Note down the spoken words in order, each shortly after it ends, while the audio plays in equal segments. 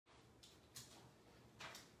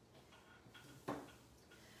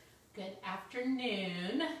Good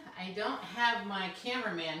afternoon. I don't have my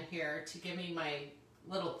cameraman here to give me my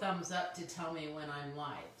little thumbs up to tell me when I'm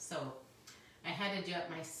live, so I had to do it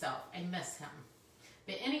myself. I miss him.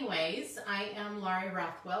 But anyways, I am Laurie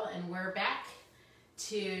Rothwell, and we're back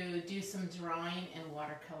to do some drawing and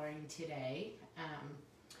watercoloring today.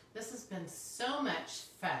 This has been so much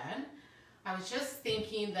fun. I was just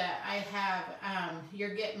thinking that I have,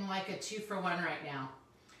 you're getting like a 2-for-1 right now.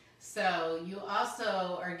 So you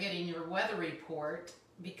also are getting your weather report,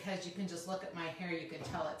 because you can just look at my hair, you can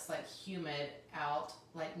tell it's like humid out,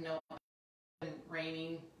 like no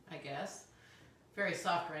raining, I guess. Very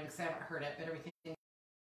soft rain because I haven't heard it, but everything.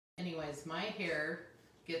 Anyways, my hair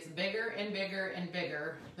gets bigger and bigger and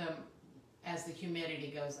bigger as the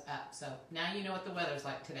humidity goes up. So now you know what the weather's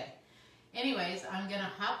like today. Anyways, I'm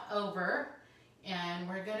gonna hop over and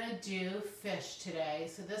we're gonna do fish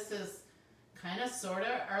today. So this is kind of sort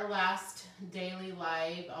of our last daily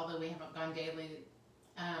live, although we haven't gone daily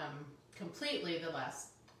completely the last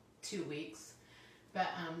 2 weeks. But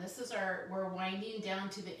this is we're winding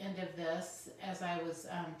down to the end of this, as I was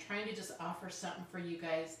trying to just offer something for you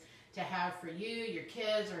guys to have for you, your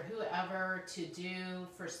kids, or whoever to do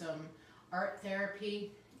for some art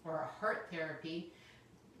therapy or heart therapy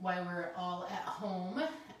while we're all at home.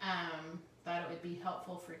 Thought it would be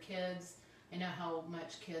helpful for kids. I know how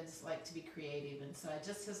much kids like to be creative, and so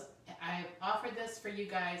I've offered this for you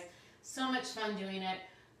guys. So much fun doing it.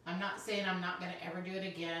 I'm not saying I'm not going to ever do it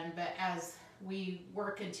again, but as we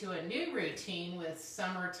work into a new routine with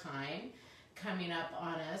summertime coming up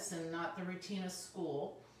on us and not the routine of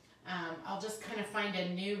school, I'll just kind of find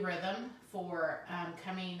a new rhythm for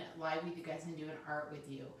coming live with you guys and doing art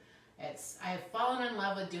with you. I've fallen in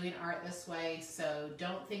love with doing art this way, so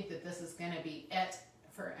don't think that this is going to be it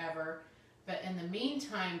forever. But in the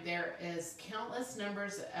meantime, there is countless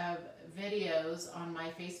numbers of videos on my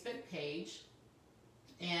Facebook page,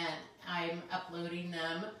 and I'm uploading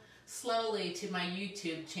them slowly to my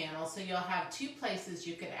YouTube channel. So you'll have 2 places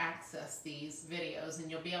you can access these videos, and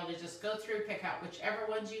you'll be able to just go through, pick out whichever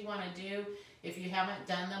ones you want to do. If you haven't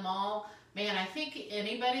done them all, man, I think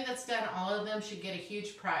anybody that's done all of them should get a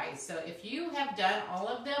huge prize. So if you have done all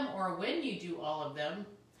of them, or when you do all of them,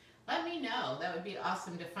 let me know. That would be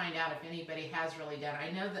awesome to find out if anybody has really done.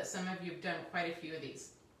 I know that some of you have done quite a few of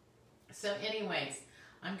these. So anyways,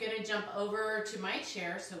 I'm going to jump over to my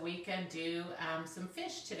chair so we can do some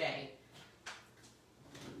fish today.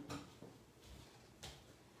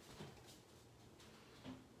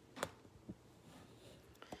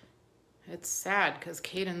 It's sad because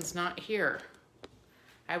Caden's not here.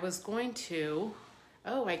 I was going to,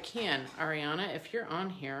 oh, I can, Ariana, if you're on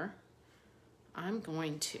here. I'm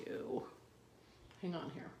going to, hang on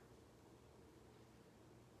here.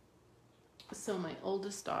 So my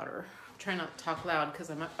oldest daughter, I'm trying not to talk loud because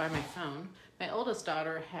I'm up by my phone. My oldest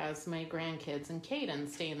daughter has my grandkids and Caden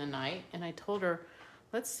staying the night, and I told her,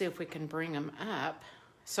 let's see if we can bring them up.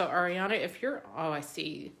 So Ariana, if you're, oh, I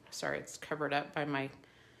see, sorry, it's covered up by my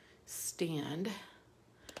stand.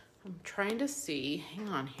 I'm trying to see, hang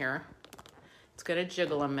on here. It's gonna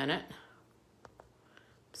jiggle a minute.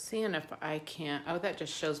 Seeing if I can, oh, that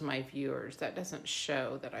just shows my viewers. That doesn't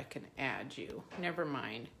show that I can add you. Never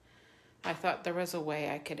mind. I thought there was a way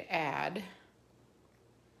I could add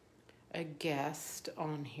a guest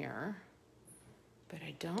on here, but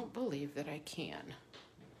I don't believe that I can.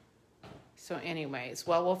 So anyways,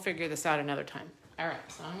 well, we'll figure this out another time. All right,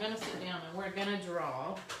 so I'm gonna sit down and we're gonna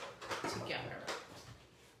draw together.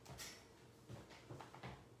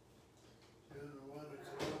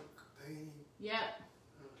 Yep.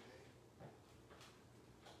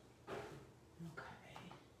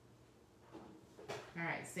 All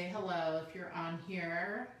right, say hello if you're on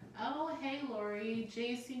here. Oh, hey, Lori,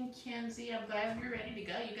 Jason, Kenzie, I'm glad you're ready to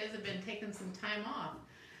go. You guys have been taking some time off.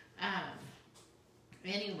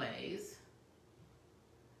 Anyways.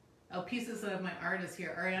 Oh, pieces of my art is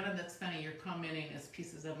here. Ariana, that's funny. You're commenting as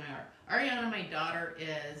pieces of my art. Ariana, my daughter,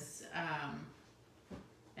 is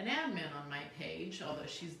an admin on my page, although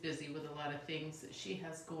she's busy with a lot of things that she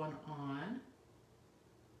has going on.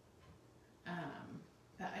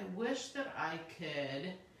 But I wish that I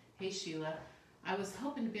could, hey Sheila, I was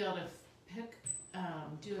hoping to be able to pick,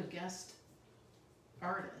 do a guest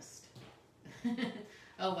artist.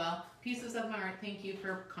 Oh well, pieces of my art, thank you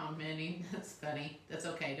for commenting. That's funny. That's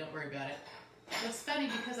okay, don't worry about it. It's funny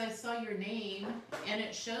because I saw your name and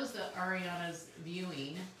it shows that Ariana's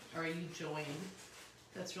viewing, or you joined.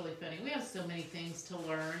 That's really funny. We have so many things to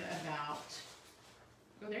learn about.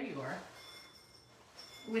 Oh, there you are.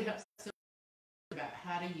 We have so much about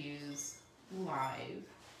how to use live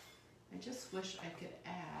I just wish I could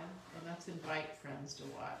add, and that's invite friends to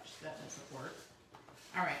watch. That doesn't work.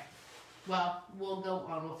 All right. Well, we'll go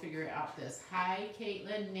on. We'll figure out this. Hi,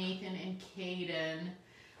 Caitlin, Nathan, and Caden.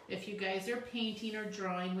 If you guys are painting or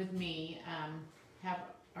drawing with me, have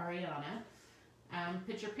Ariana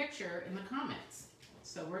put your picture in the comments.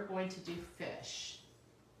 So we're going to do fish.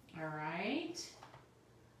 All right.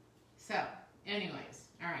 So, anyways,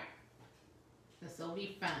 all right. This will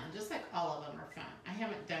be fun, just like all of them are fun. I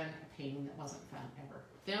haven't done a painting that wasn't fun ever.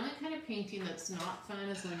 The only kind of painting that's not fun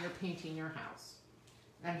is when you're painting your house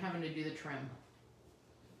and having to do the trim.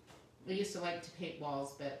 I used to like to paint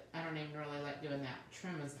walls, but I don't even really like doing that.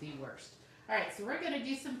 Trim is the worst. All right, so we're going to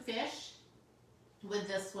do some fish with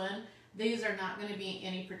this one. These are not going to be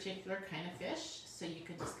any particular kind of fish, so you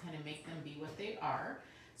can just kind of make them be what they are.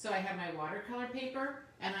 So I have my watercolor paper,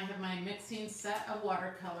 and I have my mixing set of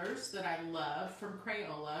watercolors that I love from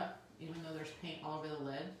Crayola, even though there's paint all over the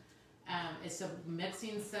lid. It's a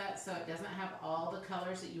mixing set, so it doesn't have all the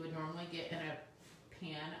colors that you would normally get in a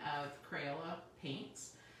pan of Crayola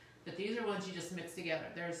paints. But these are ones you just mix together.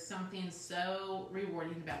 There's something so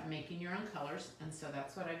rewarding about making your own colors, and so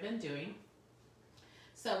that's what I've been doing.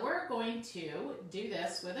 So we're going to do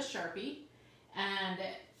this with a Sharpie, and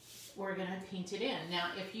we're going to paint it in.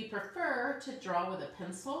 Now, if you prefer to draw with a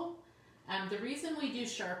pencil, the reason we do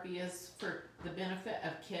Sharpie is for the benefit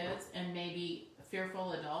of kids and maybe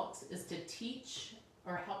fearful adults, is to teach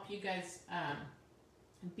or help you guys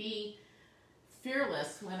be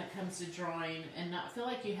fearless when it comes to drawing and not feel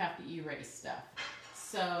like you have to erase stuff.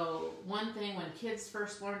 So one thing when kids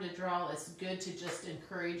first learn to draw, it's good to just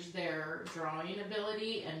encourage their drawing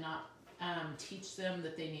ability and not teach them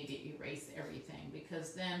that they need to erase everything,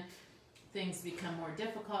 because then things become more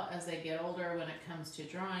difficult as they get older when it comes to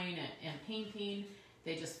drawing and painting.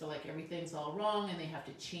 They just feel like everything's all wrong and they have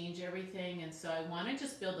to change everything. And so I want to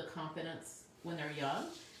just build the confidence when they're young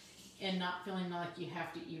and not feeling like you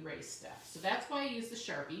have to erase stuff. So that's why I use the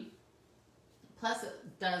Sharpie. Plus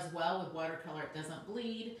it does well with watercolor. It doesn't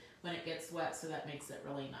bleed when it gets wet, so that makes it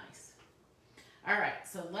really nice. All right,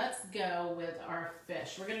 so let's go with our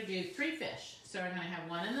fish. We're going to do 3 fish. So I'm going to have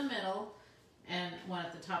one in the middle and one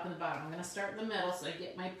at the top and the bottom. I'm going to start in the middle so I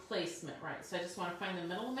get my placement right. So I just want to find the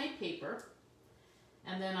middle of my paper,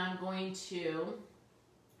 and then I'm going to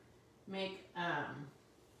make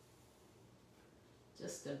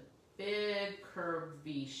just a big curved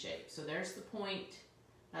V shape. So there's the point.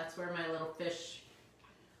 That's where my little fish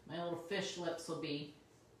lips will be.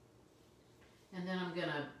 And then I'm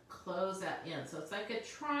gonna close that in. So it's like a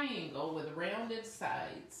triangle with rounded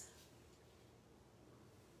sides.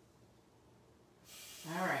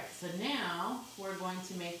 All right, so now we're going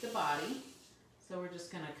to make the body. So we're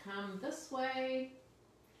just gonna come this way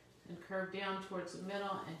and curve down towards the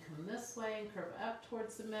middle, and come this way and curve up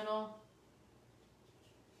towards the middle.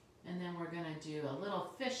 And then we're going to do a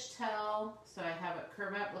little fish tail. So I have it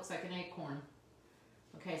curve up, looks like an acorn.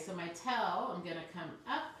 Okay, so my tail, I'm going to come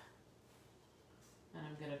up, and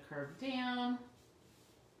I'm going to curve down.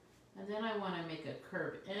 And then I want to make a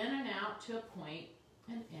curve in and out to a point,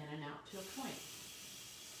 and in and out to a point.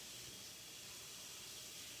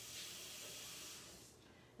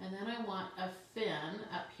 And then I want a fin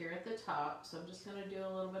up here at the top. So I'm just going to do a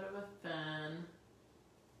little bit of a fin.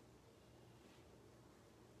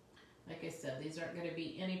 Like I said, these aren't going to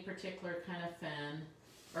be any particular kind of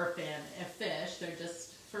fish. They're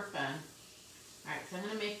just for fun. All right, so I'm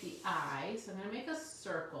going to make the eye. So I'm going to make a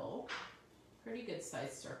circle, pretty good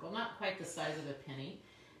sized circle, not quite the size of a penny.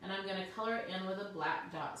 And I'm going to color it in with a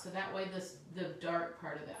black dot. So that way the dark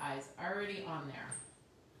part of the eye is already on there.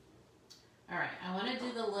 All right, I want to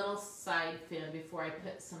do the little side fin before I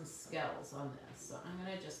put some scales on this. So I'm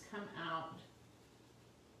going to just come out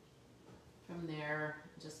from there,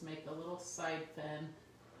 just make a little side fin.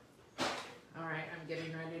 All right, I'm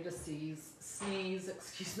getting ready to sneeze.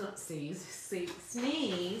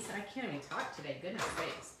 I can't even talk today, goodness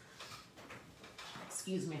sakes.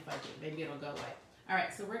 Excuse me if I do, maybe it'll go away. All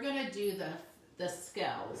right, so we're gonna do the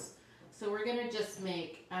scales. So we're gonna just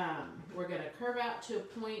make, we're gonna curve out to a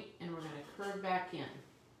point, and we're gonna curve back in.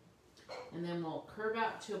 And then we'll curve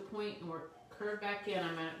out to a point, and we'll curve back in.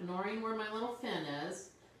 I'm ignoring where my little fin is.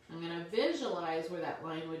 I'm going to visualize where that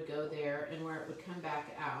line would go there and where it would come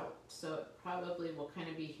back out. So it probably will kind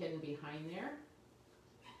of be hidden behind there.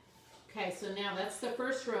 Okay, so now that's the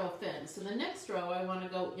first row of fin. So the next row, I want to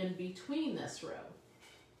go in between this row.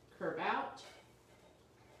 Curve out.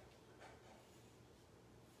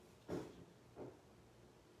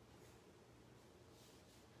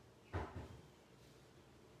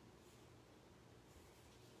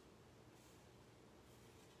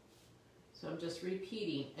 So I'm just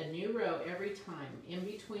repeating a new row every time in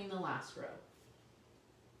between the last row.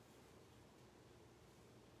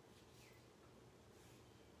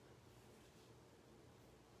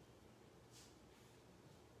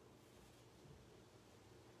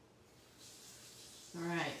 All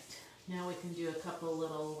right, now we can do a couple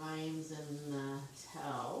little lines in the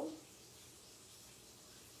tail.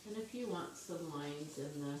 And if you want some lines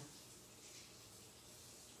in the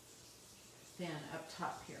fin up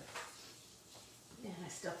top here. And I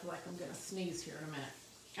still feel like I'm gonna sneeze here in a minute.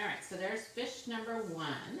 All right, so there's fish number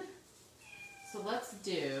 1. So let's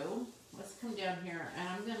come down here, and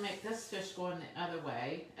I'm gonna make this fish go in the other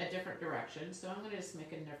way, a different direction. So I'm gonna just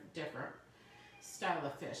make a different style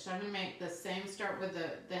of fish. So I'm gonna make the same, start with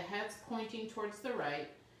the head's pointing towards the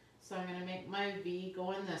right. So I'm gonna make my V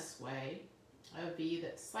going this way, a V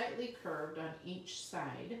that's slightly curved on each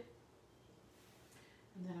side.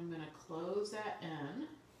 And then I'm gonna close that in.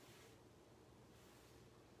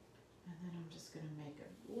 And then I'm just gonna make a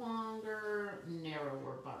longer,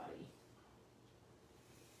 narrower body.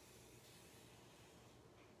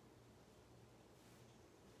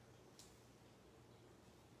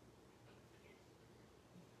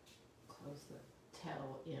 Close the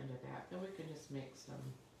tail end of that. Then we can just make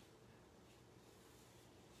some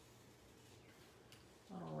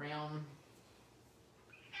little round,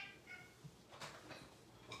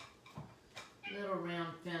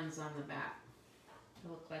 fins on the back. They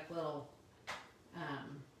look like little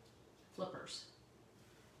flippers.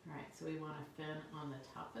 All right, so we want a fin on the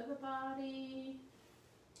top of the body.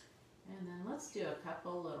 And then let's do a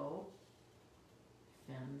couple little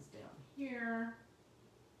fins down here.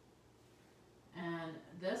 And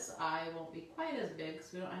this eye won't be quite as big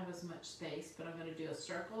because we don't have as much space, but I'm going to do a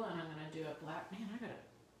circle and I'm going to do a black, man, I got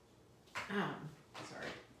a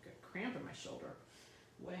cramp in my shoulder,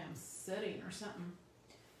 the way I'm sitting or something.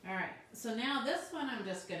 All right, so now this one I'm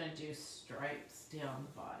just going to do stripes down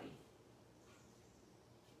the body.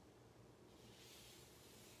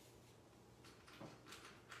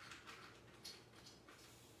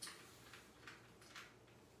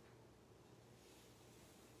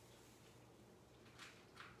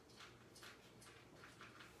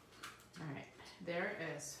 All right, there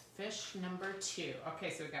is fish number 2. Okay,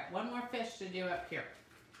 so we got one more fish to do up here.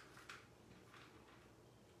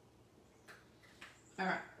 All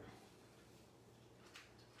right.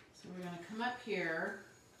 So we're going to come up here.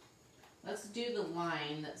 Let's do the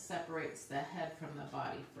line that separates the head from the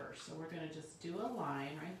body first. So we're going to just do a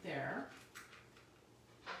line right there.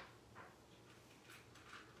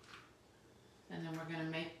 And then we're going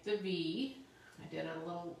to make the V. I did it a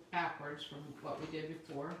little backwards from what we did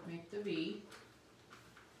before. Make the V.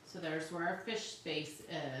 So there's where our fish face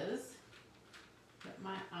is. Put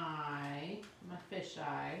my eye, my fish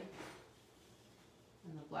eye,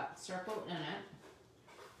 and the black circle in it.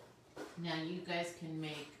 Now you guys can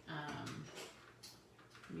make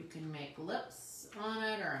lips on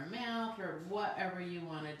it or a mouth or whatever you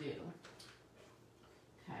want to do.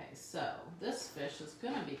 Okay, so this fish is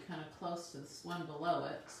going to be kind of close to this one below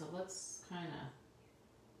it. So let's see.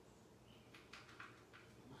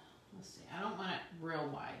 I don't want it real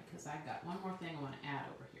wide because I got one more thing I want to add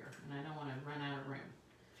over here, and I don't want to run out of room.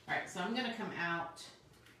 All right, so I'm going to come out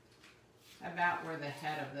about where the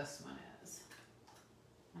head of this one is.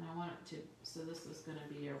 And I want it to, so this is going to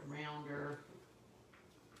be a rounder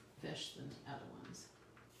fish than the other ones.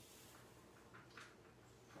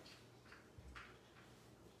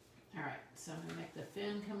 All right, so I'm going to make the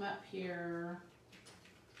fin come up here.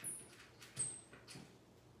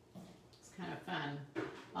 It's kind of fun.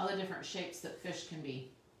 All the different shapes that fish can be.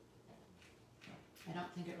 I don't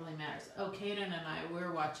think it really matters. Oh, Kaden and I, we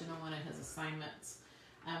were watching on one of his assignments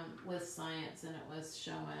with science, and it was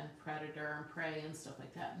showing predator and prey and stuff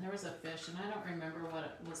like that. And there was a fish, and I don't remember what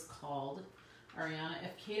it was called. Ariana,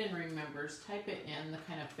 if Kaden remembers, type it in the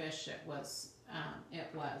kind of fish it was.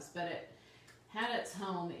 But it had its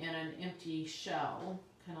home in an empty shell,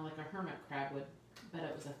 kind of like a hermit crab would, but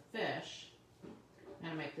it was a fish. I'm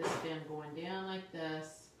going to make this fin going down like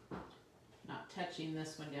this, not touching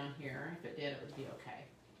this one down here. If it did, it would be okay.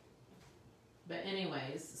 But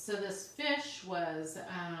anyways, so this fish was,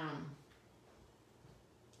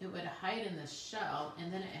 it would hide in this shell,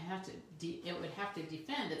 and then it would have to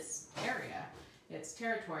defend its area, its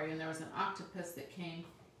territory. And there was an octopus that came.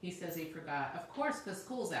 He says he forgot, of course, because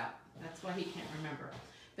school's out. That's why he can't remember.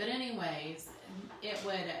 But anyways, it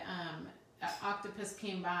would, an octopus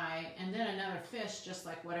came by, and then another fish, just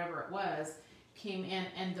like whatever it was, came in,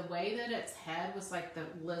 and the way that its head was like the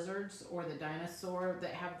lizards or the dinosaur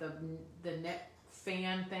that have the neck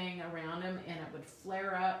fan thing around them, and it would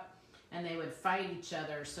flare up, and they would fight each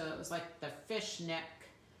other. So it was like the fish neck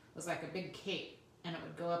was like a big cape, and it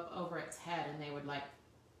would go up over its head, and they would like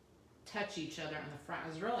touch each other on the front. It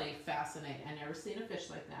was really fascinating. I never seen a fish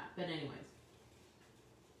like that. But anyways,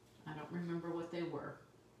 I don't remember what they were.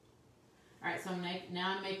 All right, so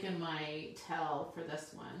now I'm making my tail for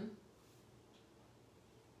this one.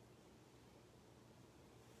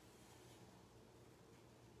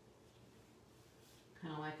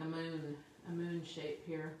 Kind of like a moon shape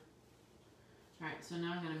here. All right, so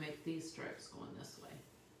now I'm going to make these stripes going this way.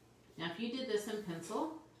 Now, if you did this in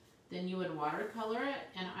pencil, then you would watercolor it,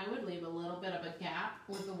 and I would leave a little bit of a gap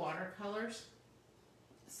with the watercolors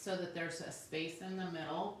so that there's a space in the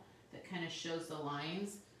middle that kind of shows the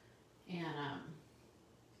lines. And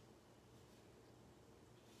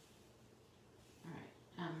all right,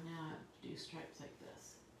 now do stripes like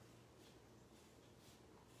this.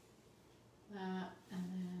 That, and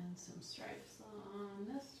then some stripes on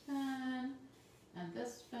this fin and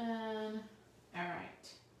this fin. All right,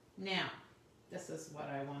 now this is what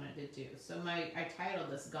I wanted to do. So I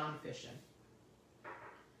titled this Gone Fishing.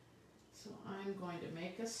 So I'm going to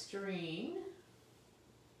make a string,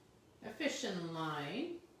 a fishing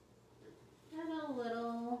line, and a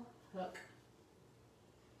little hook.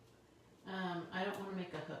 I don't want to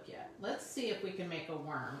make a hook yet. Let's see if we can make a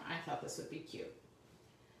worm. I thought this would be cute.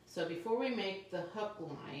 So before we make the hook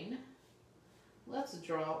line, let's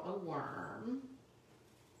draw a worm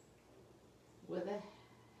with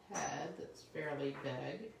a head that's fairly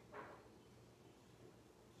big.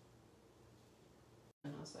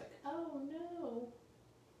 And I was like, oh no.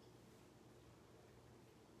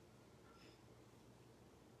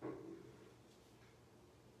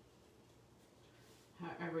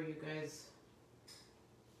 However you guys,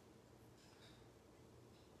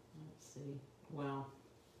 let's see, well,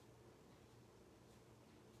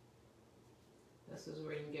 this is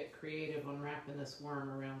where you can get creative on wrapping this worm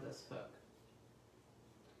around this hook.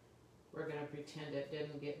 We're going to pretend it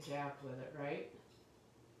didn't get jabbed with it, right?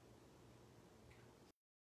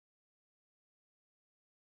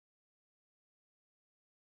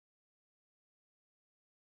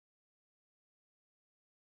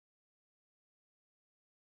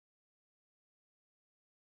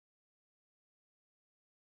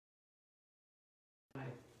 My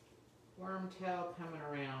worm tail coming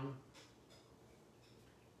around.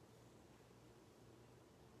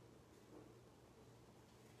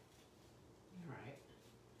 Alright,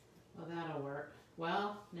 well that'll work.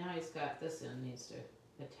 Well, now he's got this end needs to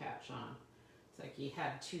attach on. It's like he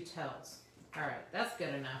had two tails. Alright, that's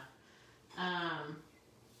good enough.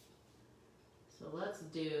 So let's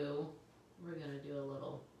do, we're going to do a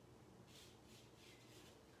little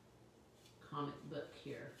comic book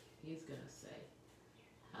here. He's going to say,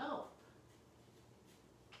 help.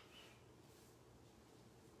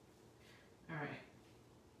 All right.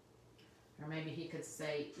 Or maybe he could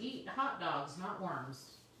say, eat hot dogs, not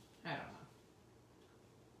worms. I don't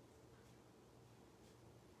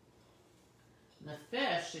know. The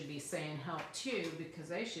fish should be saying help too, because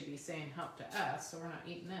they should be saying help to us, so we're not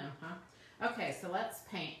eating them, huh? Okay, so let's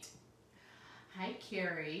paint. Hi,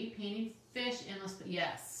 Carrie. Painting fish, endless,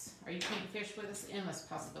 yes. Are you painting fish with this endless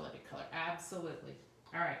possibility color? Absolutely.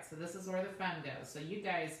 All right, so this is where the fun goes. So you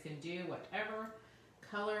guys can do whatever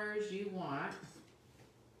colors you want.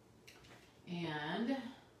 And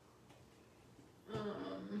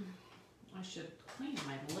I should clean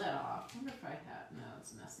my lid off. I wonder if I have, no,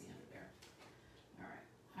 it's messy under there. All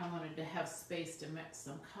right, I wanted to have space to mix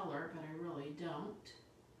some color, but I really don't.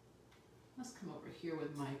 Let's come over here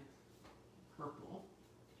with my purple.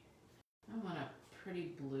 I want a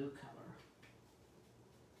pretty blue color,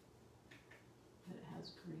 but it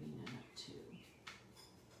has green in it too.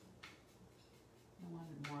 I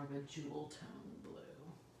wanted more of a jewel tone blue.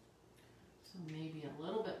 So maybe a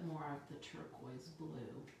little bit more of the turquoise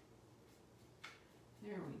blue.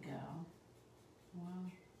 There we go. Well,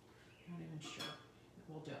 not even sure.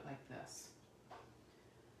 We'll do it like this.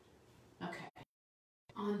 Okay.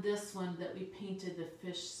 On this one that we painted the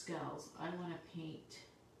fish skulls, I want to paint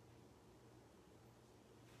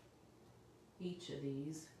each of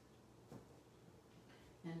these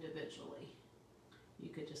individually. You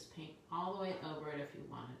could just paint all the way over it if you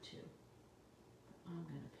wanted to. But I'm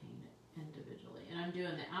going to paint it individually. And I'm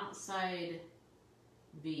doing the outside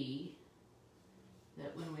V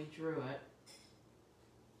that when we drew it,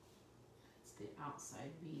 it's the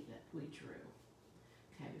outside V that we drew.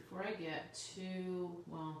 Okay, before I get to,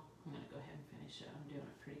 well, I'm going to go ahead and finish it. I'm doing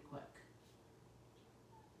it pretty quick.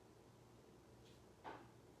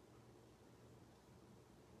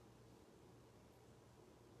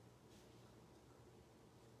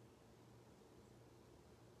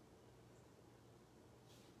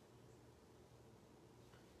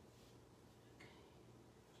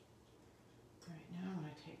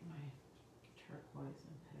 turquoise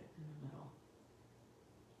and put it in the middle.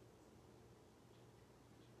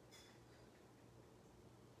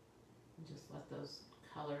 And just let those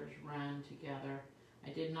colors run together. I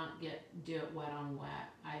did not do it wet on wet.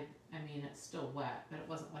 I mean, it's still wet, but it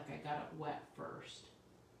wasn't like I got it wet first.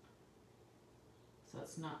 So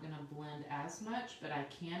it's not going to blend as much, but I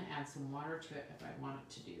can add some water to it if I wanted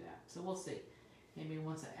to do that. So we'll see. Maybe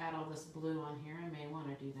once I add all this blue on here, I may want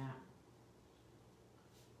to do that.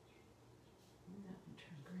 Ooh, that one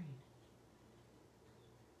turned green.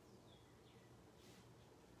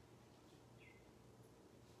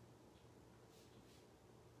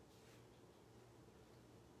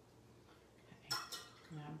 Okay,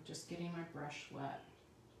 now I'm just getting my brush wet.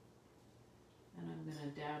 And I'm going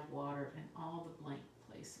to dab water in all the blank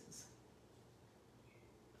places.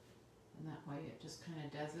 And that way it just kind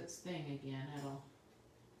of does its thing again. It'll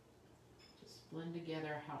just blend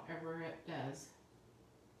together however it does.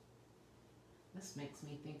 This makes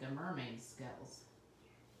me think of mermaid skulls.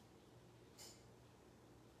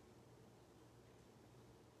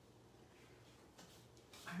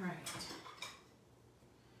 All right.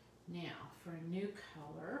 Now for a new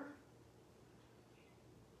color,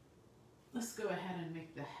 let's go ahead and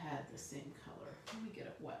make the head the same color. Let me get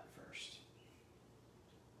it wet first.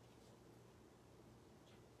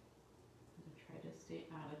 I'm going to try to stay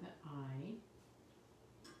out of the eye.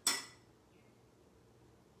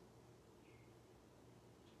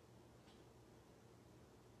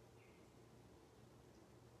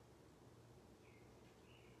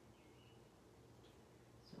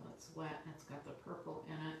 So it's wet and it's got the purple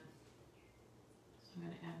in it. So I'm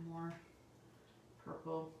going to add more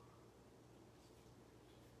purple.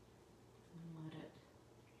 Let it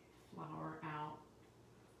flower out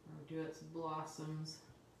or do its blossoms.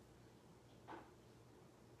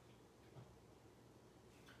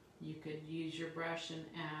 You could use your brush and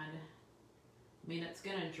add, I mean, it's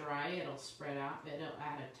going to dry, it'll spread out, but it'll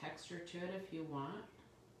add a texture to it if you want.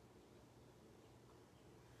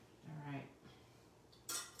 All right.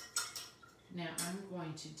 Now I'm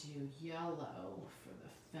going to do yellow for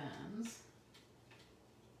the fins.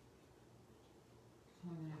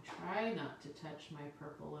 I'm going to try not to touch my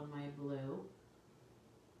purple and my blue.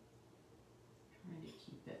 Trying to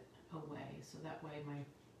keep it away so that way my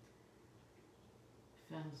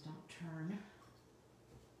fins don't turn.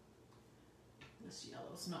 This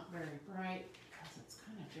yellow's not very bright because it's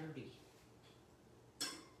kind of dirty. It's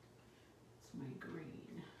my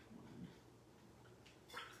green one.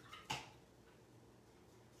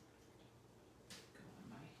 Go in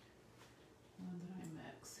my one that I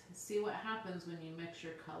mix. See what happens when you mix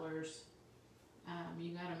your colors. You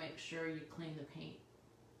got to make sure you clean the paint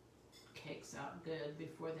cakes out good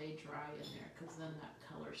before they dry in there, because then that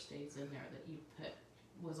color stays in there that you put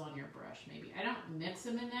was on your brush. Maybe I don't mix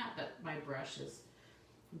them in that, but my brush is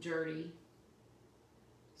dirty,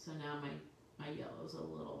 so now my yellow's a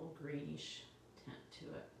little greenish tint to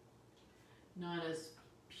it. Not as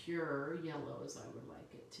pure yellow as I would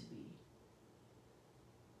like it to be,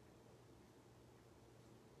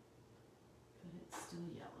 but it's still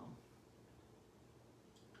yellow.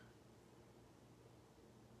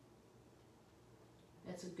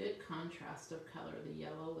 It's a good contrast of color, the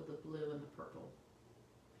yellow with the blue and the purple.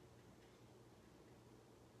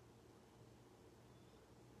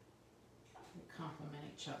 They complement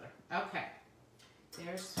each other. Okay,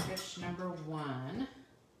 there's fish number one.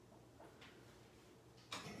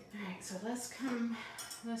 All right, so let's come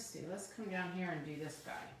down here and do this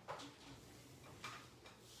guy.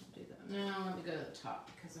 Do that. No, let me go to the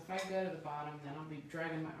top, because if I go to the bottom, then I'll be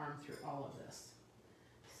dragging my arm through all of this.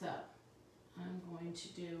 So I'm going to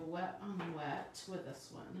do wet on wet with this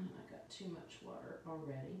one, and I got too much water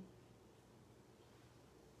already.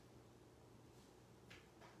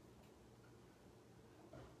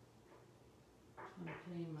 I'm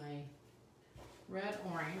putting my red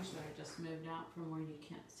orange that I just moved out from where you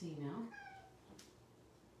can't see now.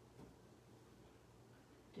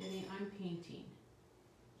 Denny, I'm painting.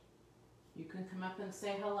 You can come up and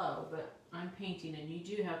say hello, but I'm painting, and you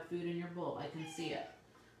do have food in your bowl. I can see it.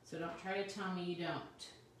 So don't try to tell me you don't.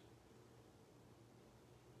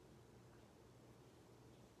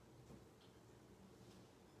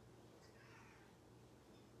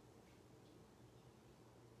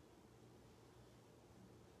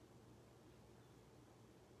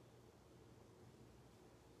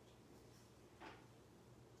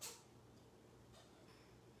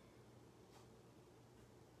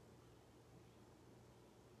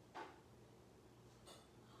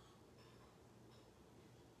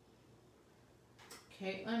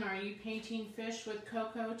 Caitlin, are you painting fish with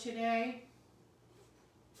Coco today?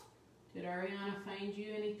 Did Ariana find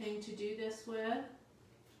you anything to do this with?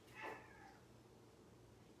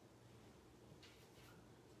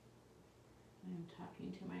 I'm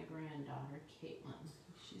talking to my granddaughter, Caitlin.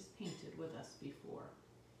 She's painted with us before.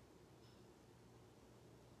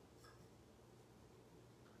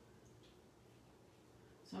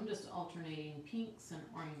 So I'm just alternating pinks and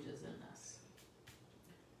oranges in this.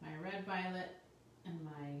 My red violet and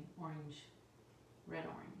my orange, red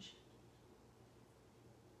orange.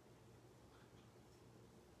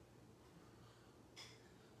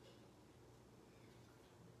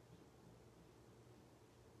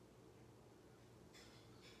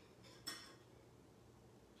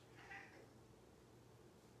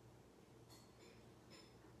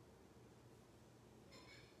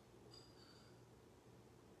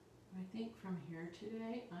 I think from here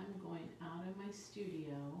today, I'm going out of my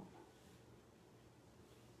studio.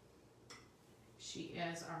 She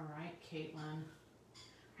is, all right, Caitlin.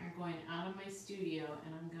 I'm going out of my studio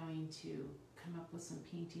and I'm going to come up with some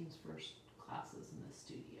paintings for classes in the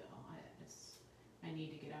studio. I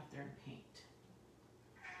need to get out there and paint.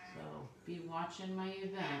 So be watching my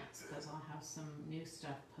events because I'll have some new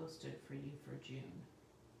stuff posted for you for June.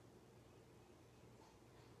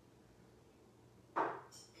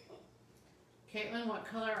 Caitlin, what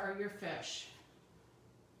color are your fish?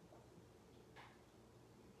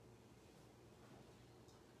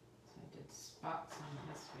 So I did spots on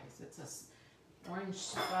his face. It's a orange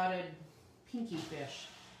spotted pinky fish.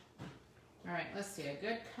 All right, let's see, a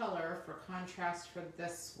good color for contrast for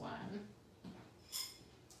this one.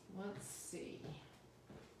 Let's see.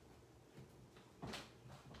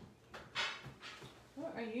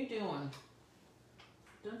 What are you doing?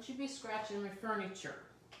 Don't you be scratching my furniture.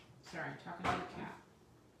 Sorry, I'm talking to the cat.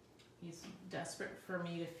 He's desperate for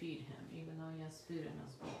me to feed him, even though he has food in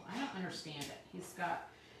his bowl. I don't understand it.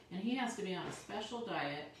 And he has to be on a special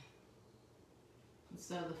diet, and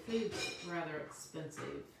so the food's rather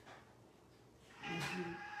expensive. And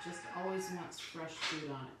he just always wants fresh food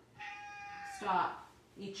on it. Stop.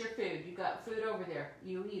 Eat your food. You got food over there.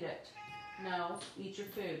 You eat it. No, eat your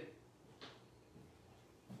food.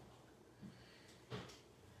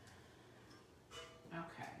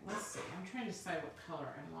 Okay, let's see. I'm trying to decide what color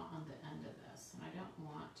I want on the end of this. And I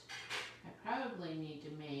probably need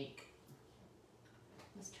to make,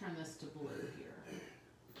 let's turn this to blue here.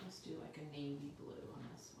 Let's do like a navy blue on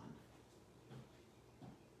this one.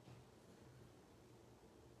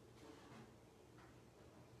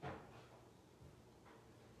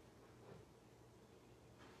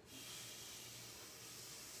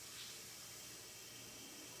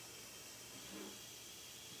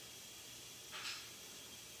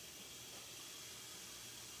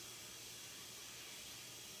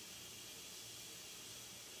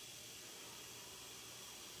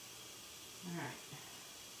 Alright.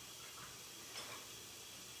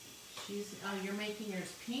 Oh, you're making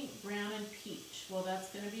yours pink, brown, and peach. Well, that's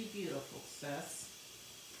going to be beautiful, sis.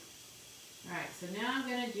 Alright, so now I'm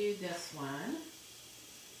going to do this one.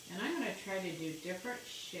 And I'm going to try to do different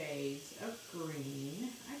shades of green.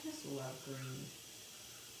 I just love green.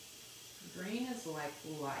 Green is like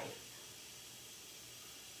life.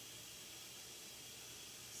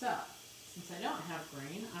 So, since I don't have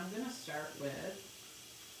green, I'm going to start with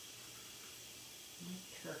my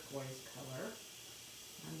turquoise color.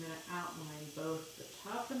 I'm going to outline both the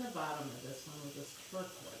top and the bottom of this one with this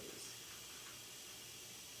turquoise.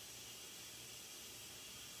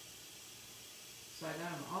 So I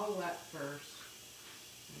got them all wet first.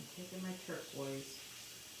 I'm taking my turquoise.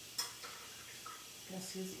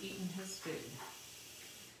 Guess who's eating his food?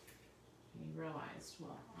 He realized,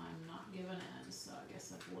 well, I'm not giving in, so I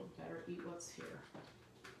guess I would better eat what's here.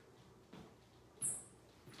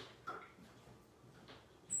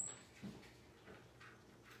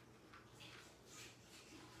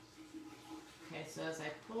 Okay, so as I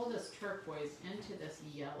pull this turquoise into this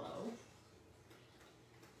yellow,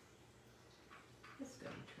 it's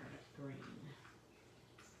going to turn it green.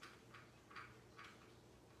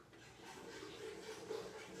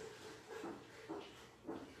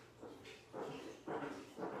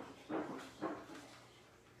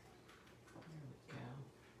 There we go.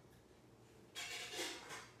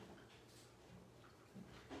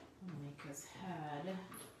 I'll make his head.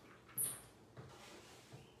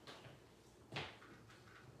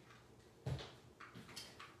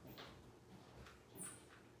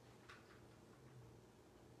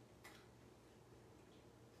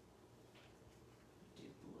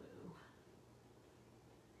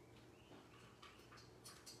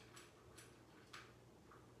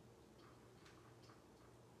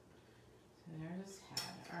 There's his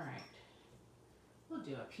head. Alright. We'll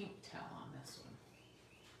do a pink tail on this one.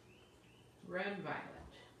 red violet.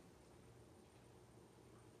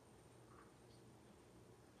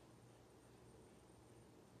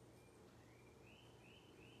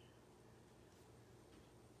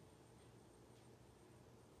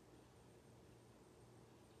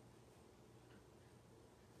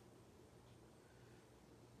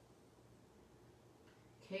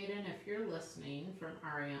 Caden, if you're listening from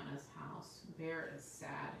Ariana's house, Bear is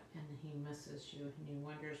sad and he misses you and he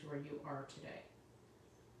wonders where you are today.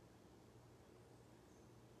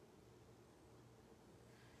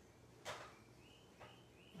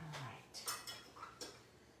 Alright.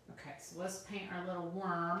 Okay, so let's paint our little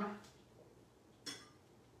worm.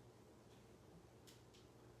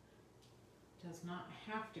 Does not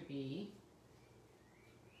have to be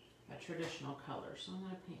a traditional color. So I'm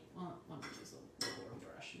going to paint, well, let me use a littler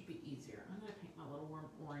brush, it'd be easier. I'm going to paint my little worm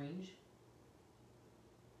orange.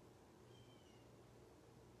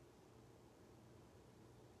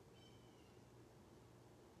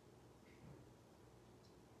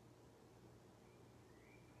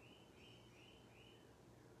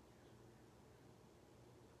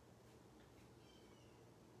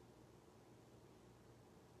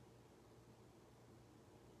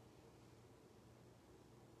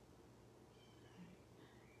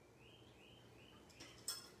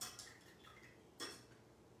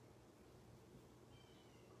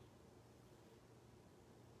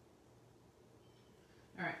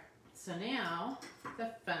 So now the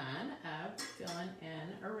fun of filling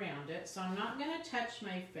in around it. So I'm not going to touch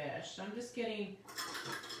my fish. So I'm just cleaning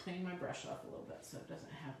my brush off a little bit so it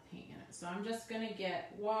doesn't have paint in it. So I'm just going to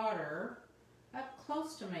get water up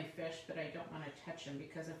close to my fish, but I don't want to touch them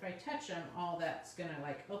because if I touch them, all that's going to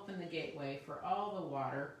like open the gateway for all the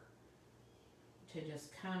water to just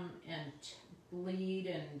come and bleed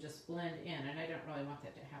and just blend in. And I don't really want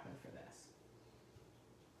that to happen for this.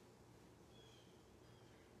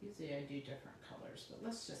 Usually I do different colors, but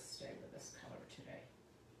let's just stay with this color today.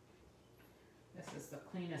 This is the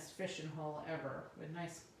cleanest fishing hole ever with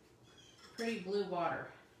nice, pretty blue water.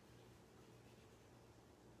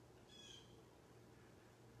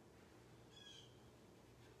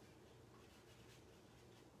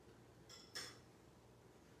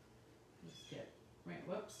 Just get, right,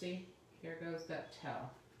 whoopsie, here goes that tail.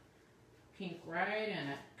 Pink right in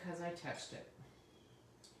it because I touched it.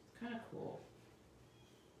 It's kind of cool.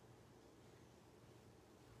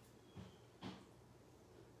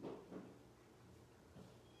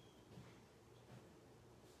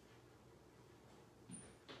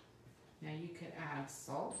 Now you could add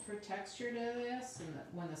salt for texture to this, and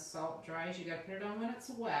when the salt dries, you gotta put it on when it's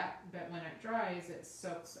wet, but when it dries, it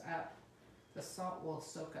soaks up, the salt will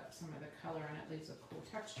soak up some of the color and it leaves a cool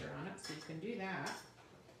texture on it, so you can do that.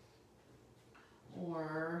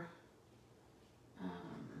 Or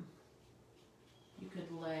you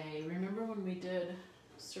could lay, remember when we did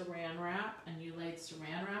saran wrap and you laid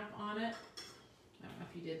saran wrap on it? I don't know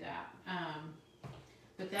if you did that.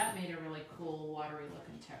 But that made a really cool watery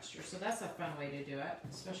looking texture. So that's a fun way to do it,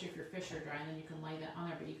 especially if your fish are dry, and then you can lay that on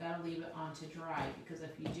there, but you gotta leave it on to dry, because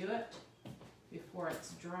if you do it before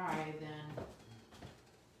it's dry,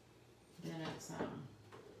 then it's,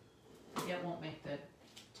 it won't make the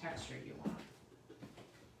texture you want.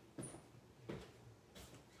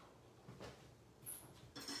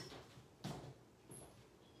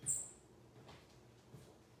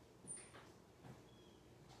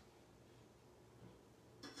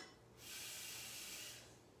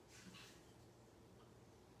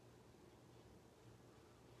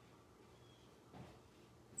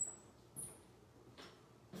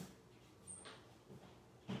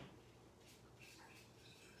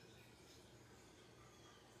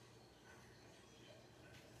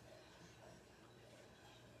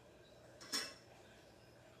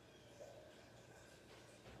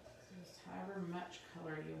 However much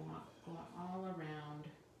color you want, go all around.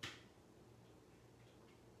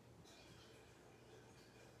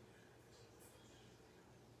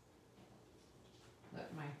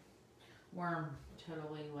 Let my worm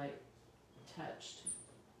totally like touched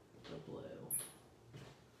the blue.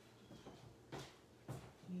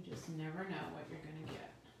 You just never know what you're gonna get.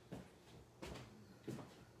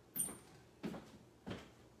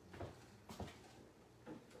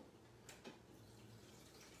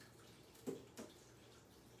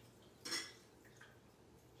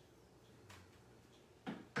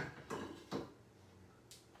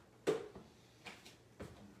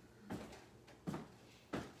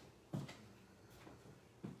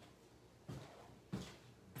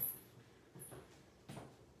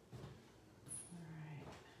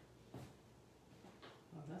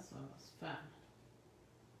 This one was fun.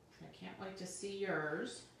 I can't wait to see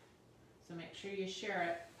yours. So make sure you share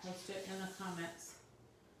it, post it in the comments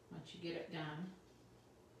once you get it done.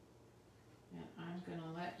 And I'm going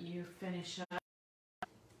to let you finish up.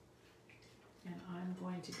 And I'm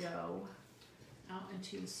going to go out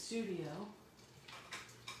into the studio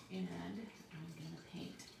and I'm going to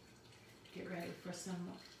paint. Get ready for some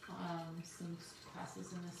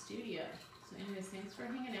classes in the studio. So anyways, thanks for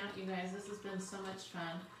hanging out, you guys. This has been so much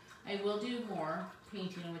fun. I will do more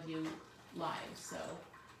painting with you live, so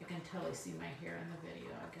I can totally see my hair in the video.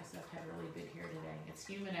 I guess I've had really good hair today. It's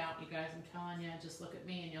humid out, you guys. I'm telling you, just look at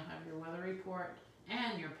me and you'll have your weather report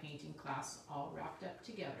and your painting class all wrapped up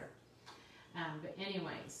together. But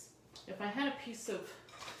anyways, if I had a piece of,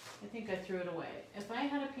 I think I threw it away. If I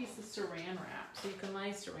had a piece of saran wrap, so you can lay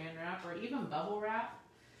saran wrap or even bubble wrap,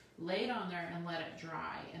 lay it on there and let it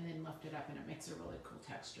dry and then lift it up and it makes a really cool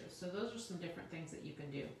texture. So those are some different things that you can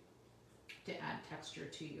do to add texture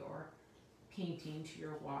to your painting, to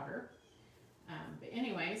your water. But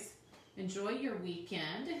anyways, enjoy your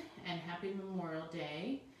weekend and happy Memorial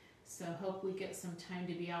Day. So hope we get some time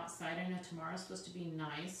to be outside. I know tomorrow's supposed to be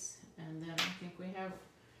nice and then I think we have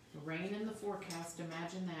rain in the forecast,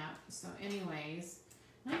 imagine that. So anyways,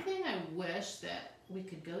 one thing I wish that we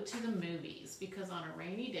could go to the movies, because on a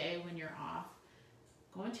rainy day when you're off,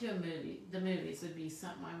 going to the movies would be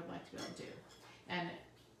something I would like to be able to do. And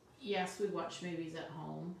yes, we watch movies at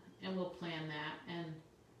home and we'll plan that, and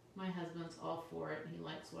my husband's all for it. He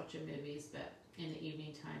likes watching movies, but in the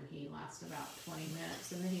evening time he lasts about 20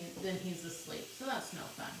 minutes and then he's asleep. So that's no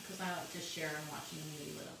fun because I like to share and watching a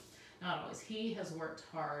movie with him. Not always. He has worked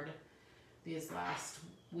hard these last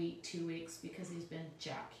week, 2 weeks, because he's been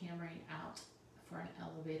jackhammering out for an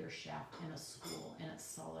elevator shaft in a school, and it's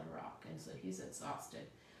solid rock, and so he's exhausted.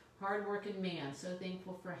 Hard-working man, so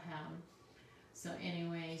thankful for him. So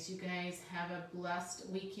anyways, you guys have a blessed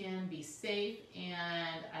weekend, be safe,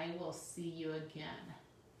 and I will see you again.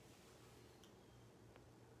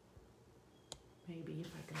 Maybe if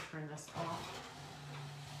I can turn this off.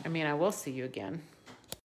 I mean, I will see you again.